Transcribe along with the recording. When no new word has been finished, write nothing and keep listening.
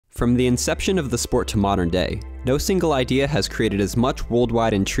From the inception of the sport to modern day, no single idea has created as much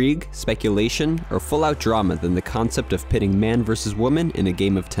worldwide intrigue, speculation, or full-out drama than the concept of pitting man versus woman in a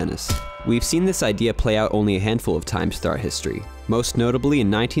game of tennis. We've seen this idea play out only a handful of times throughout history, most notably in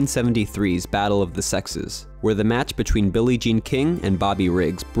 1973's Battle of the Sexes, where the match between Billie Jean King and Bobby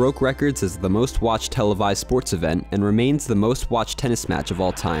Riggs broke records as the most watched televised sports event and remains the most watched tennis match of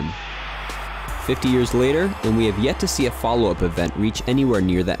all time. 50 years later, and we have yet to see a follow-up event reach anywhere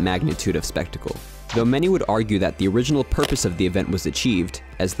near that magnitude of spectacle. Though many would argue that the original purpose of the event was achieved,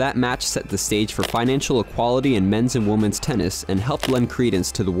 as that match set the stage for financial equality in men's and women's tennis and helped lend credence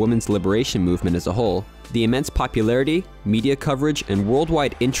to the women's liberation movement as a whole, the immense popularity, media coverage, and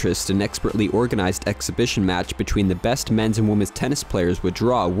worldwide interest an expertly organized exhibition match between the best men's and women's tennis players would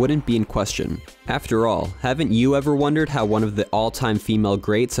draw wouldn't be in question. After all, haven't you ever wondered how one of the all-time female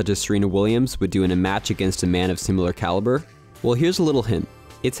greats such as Serena Williams would do in a match against a man of similar caliber? Well, here's a little hint.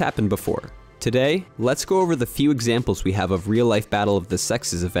 It's happened before. Today, let's go over the few examples we have of real-life Battle of the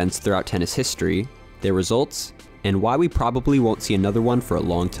Sexes events throughout tennis history, their results, and why we probably won't see another one for a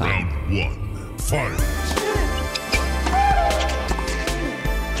long time. Round 1, fight!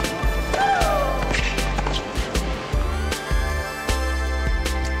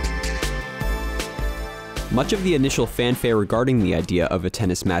 Much of the initial fanfare regarding the idea of a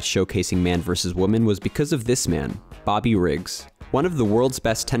tennis match showcasing man versus woman was because of this man, Bobby Riggs. One of the world's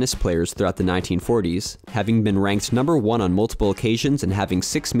best tennis players throughout the 1940s, having been ranked #1 on multiple occasions and having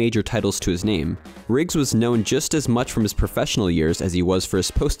 6 major titles to his name, Riggs was known just as much from his professional years as he was for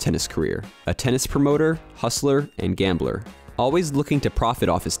his post-tennis career, a tennis promoter, hustler, and gambler. Always looking to profit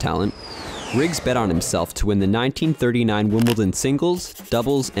off his talent, Riggs bet on himself to win the 1939 Wimbledon singles,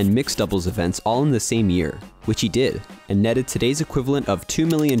 doubles, and mixed doubles events all in the same year, which he did, and netted today's equivalent of $2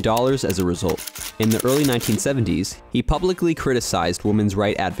 million as a result. In the early 1970s, he publicly criticized women's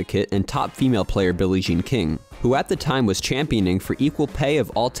rights advocate and top female player Billie Jean King, who at the time was championing for equal pay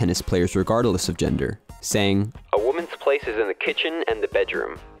of all tennis players regardless of gender, saying, "A woman's place is in the kitchen and the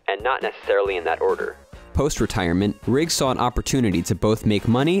bedroom, and not necessarily in that order." Post-retirement, Riggs saw an opportunity to both make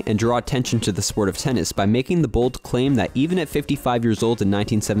money and draw attention to the sport of tennis by making the bold claim that even at 55 years old in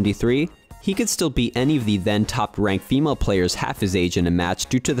 1973, he could still beat any of the then top-ranked female players half his age in a match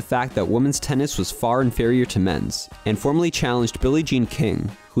due to the fact that women's tennis was far inferior to men's, and formally challenged Billie Jean King,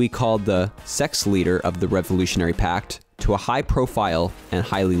 who he called the sex leader of the Revolutionary Pact, to a high-profile and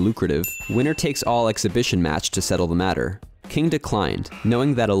highly lucrative winner-takes-all exhibition match to settle the matter. King declined,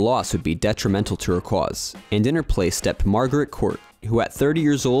 knowing that a loss would be detrimental to her cause, and in her place stepped Margaret Court, who at 30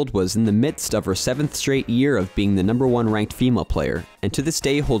 years old was in the midst of her 7th straight year of being the #1 ranked female player, and to this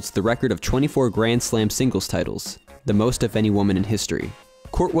day holds the record of 24 Grand Slam singles titles, the most of any woman in history.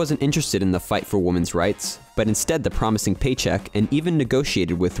 Court wasn't interested in the fight for women's rights, but instead the promising paycheck, and even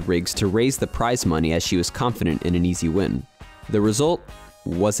negotiated with Riggs to raise the prize money as she was confident in an easy win. The result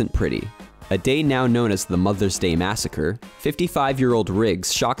wasn't pretty. A day now known as the Mother's Day Massacre, 55-year-old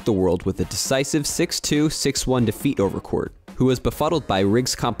Riggs shocked the world with a decisive 6-2, 6-1 defeat over Court, who was befuddled by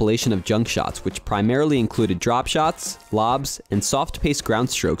Riggs' compilation of junk shots, which primarily included drop shots, lobs, and soft-paced ground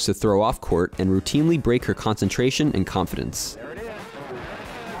strokes to throw off Court and routinely break her concentration and confidence.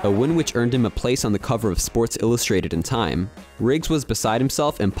 A win which earned him a place on the cover of Sports Illustrated in Time, Riggs was beside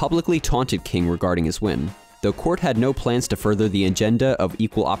himself and publicly taunted King regarding his win. Though Court had no plans to further the agenda of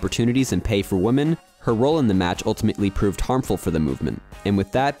equal opportunities and pay for women, her role in the match ultimately proved harmful for the movement. And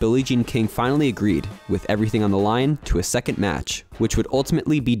with that, Billie Jean King finally agreed, with everything on the line, to a second match, which would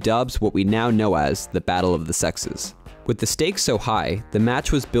ultimately be dubbed what we now know as the Battle of the Sexes. With the stakes so high, the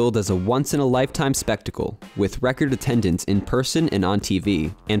match was billed as a once-in-a-lifetime spectacle, with record attendance in person and on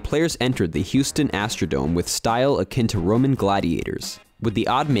TV, and players entered the Houston Astrodome with style akin to Roman gladiators. With the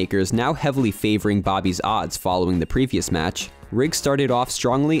odd makers now heavily favoring Bobby's odds following the previous match, Riggs started off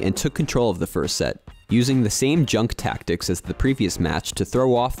strongly and took control of the first set, using the same junk tactics as the previous match to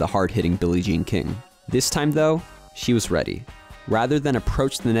throw off the hard-hitting Billie Jean King. This time though, she was ready. Rather than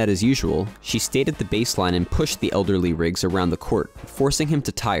approach the net as usual, she stayed at the baseline and pushed the elderly Riggs around the court, forcing him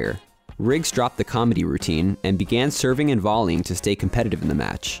to tire. Riggs dropped the comedy routine and began serving and volleying to stay competitive in the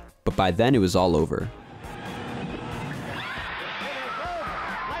match, but by then it was all over.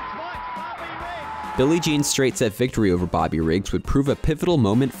 Billie Jean's straight-set victory over Bobby Riggs would prove a pivotal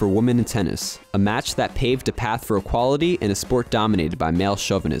moment for women in tennis, a match that paved a path for equality in a sport dominated by male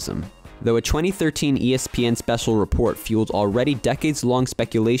chauvinism. Though a 2013 ESPN special report fueled already decades-long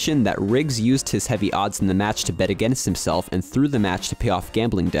speculation that Riggs used his heavy odds in the match to bet against himself and through the match to pay off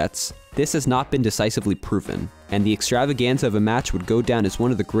gambling debts, this has not been decisively proven, and the extravaganza of a match would go down as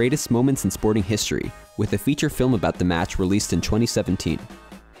one of the greatest moments in sporting history, with a feature film about the match released in 2017.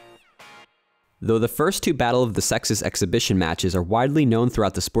 Though the first two Battle of the Sexes exhibition matches are widely known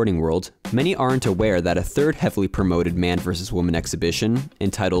throughout the sporting world, many aren't aware that a third heavily promoted man versus woman exhibition,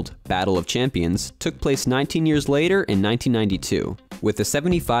 entitled Battle of Champions, took place 19 years later in 1992, with the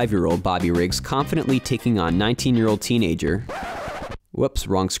 75-year-old Bobby Riggs confidently taking on 19-year-old teenager... Whoops,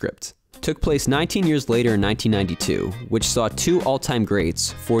 wrong script. Took place 19 years later in 1992, which saw two all-time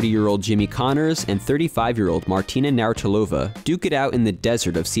greats, 40-year-old Jimmy Connors and 35-year-old Martina Navratilova, duke it out in the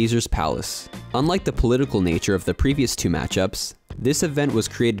desert of Caesar's Palace. Unlike the political nature of the previous two matchups, this event was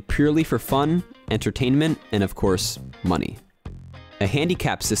created purely for fun, entertainment, and of course, money. A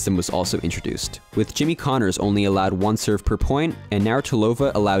handicap system was also introduced, with Jimmy Connors only allowed one serve per point, and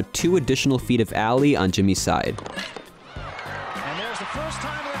Navratilova allowed 2 additional feet of alley on Jimmy's side. And there's the first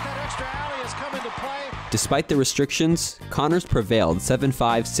time that extra alley has come into play. Despite the restrictions, Connors prevailed 7-5,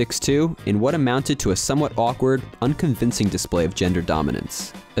 6-2 in what amounted to a somewhat awkward, unconvincing display of gender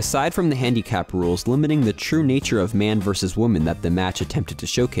dominance. Aside from the handicap rules limiting the true nature of man versus woman that the match attempted to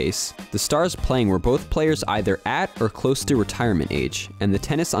showcase, the stars playing were both players either at or close to retirement age, and the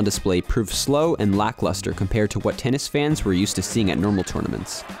tennis on display proved slow and lackluster compared to what tennis fans were used to seeing at normal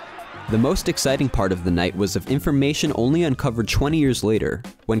tournaments. The most exciting part of the night was of information only uncovered 20 years later,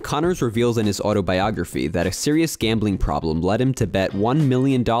 when Connors reveals in his autobiography that a serious gambling problem led him to bet $1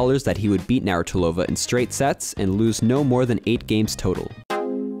 million that he would beat Navratilova in straight sets and lose no more than 8 games total.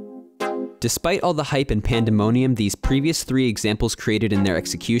 Despite all the hype and pandemonium these previous 3 examples created in their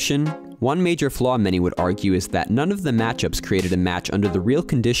execution, one major flaw many would argue is that none of the matchups created a match under the real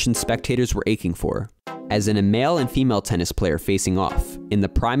conditions spectators were aching for, as in a male and female tennis player facing off, in the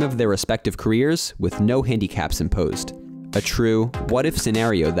prime of their respective careers, with no handicaps imposed. A true what-if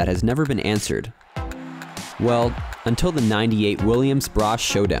scenario that has never been answered. Well, until the '98 Williams-Brosh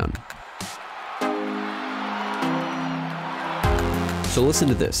showdown. So listen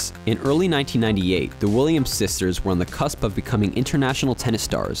to this. In early 1998, the Williams sisters were on the cusp of becoming international tennis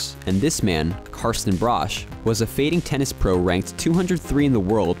stars, and this man, Karsten Brosh, was a fading tennis pro ranked 203 in the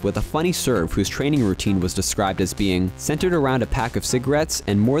world with a funny serve whose training routine was described as being centered around a pack of cigarettes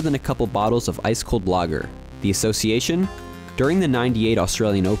and more than a couple bottles of ice-cold lager. The association? During the '98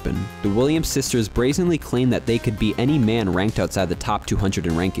 Australian Open, the Williams sisters brazenly claimed that they could beat any man ranked outside the top 200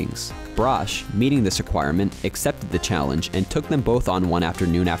 in rankings. Brosh, meeting this requirement, accepted the challenge and took them both on one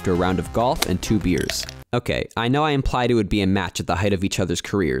afternoon after a round of golf and 2 beers. Okay, I know I implied it would be a match at the height of each other's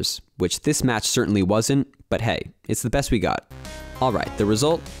careers, which this match certainly wasn't, but hey, it's the best we got. Alright, the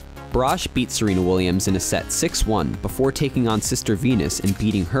result? Brosh beat Serena Williams in a set 6-1 before taking on Sister Venus and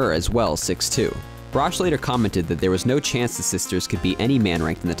beating her as well 6-2. Brosh later commented that there was no chance the sisters could beat any man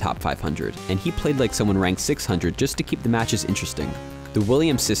ranked in the top 500, and he played like someone ranked 600 just to keep the matches interesting. The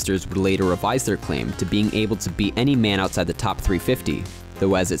Williams sisters would later revise their claim to being able to beat any man outside the top 350,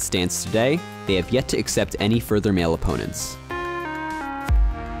 though as it stands today, they have yet to accept any further male opponents.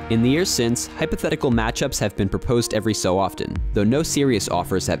 In the years since, hypothetical matchups have been proposed every so often, though no serious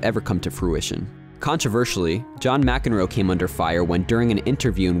offers have ever come to fruition. Controversially, John McEnroe came under fire when during an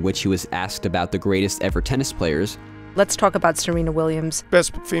interview in which he was asked about the greatest ever tennis players. Let's talk about Serena Williams.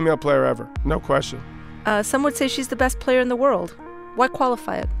 Best female player ever, no question. Some would say she's the best player in the world. Why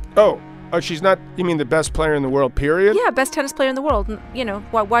qualify it? Oh, she's not, you mean the best player in the world, period? Yeah, best tennis player in the world. You know,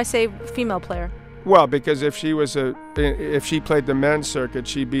 why say female player? Well, because if she played the men's circuit,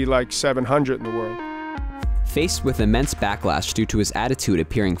 she'd be like 700 in the world. Faced with immense backlash due to his attitude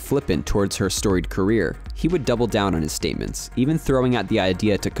appearing flippant towards her storied career, he would double down on his statements, even throwing out the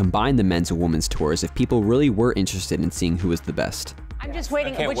idea to combine the men's and women's tours if people really were interested in seeing who was the best. I'm just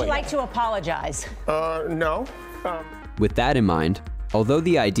waiting. Would you like to apologize? No. With that in mind, although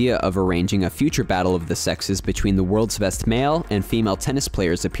the idea of arranging a future battle of the sexes between the world's best male and female tennis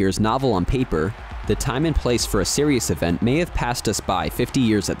players appears novel on paper, the time and place for a serious event may have passed us by 50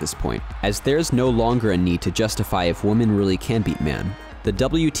 years at this point, as there's no longer a need to justify if women really can beat man. The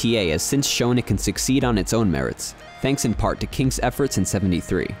WTA has since shown it can succeed on its own merits, thanks in part to King's efforts in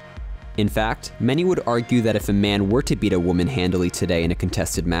 '73. In fact, many would argue that if a man were to beat a woman handily today in a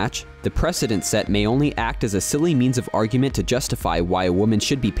contested match, the precedent set may only act as a silly means of argument to justify why a woman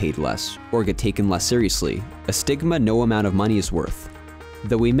should be paid less, or get taken less seriously, a stigma no amount of money is worth.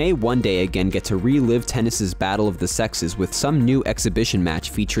 Though we may one day again get to relive tennis's battle of the sexes with some new exhibition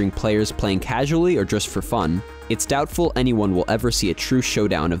match featuring players playing casually or just for fun, it's doubtful anyone will ever see a true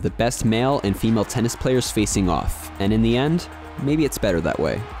showdown of the best male and female tennis players facing off, and in the end, maybe it's better that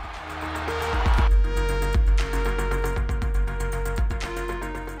way.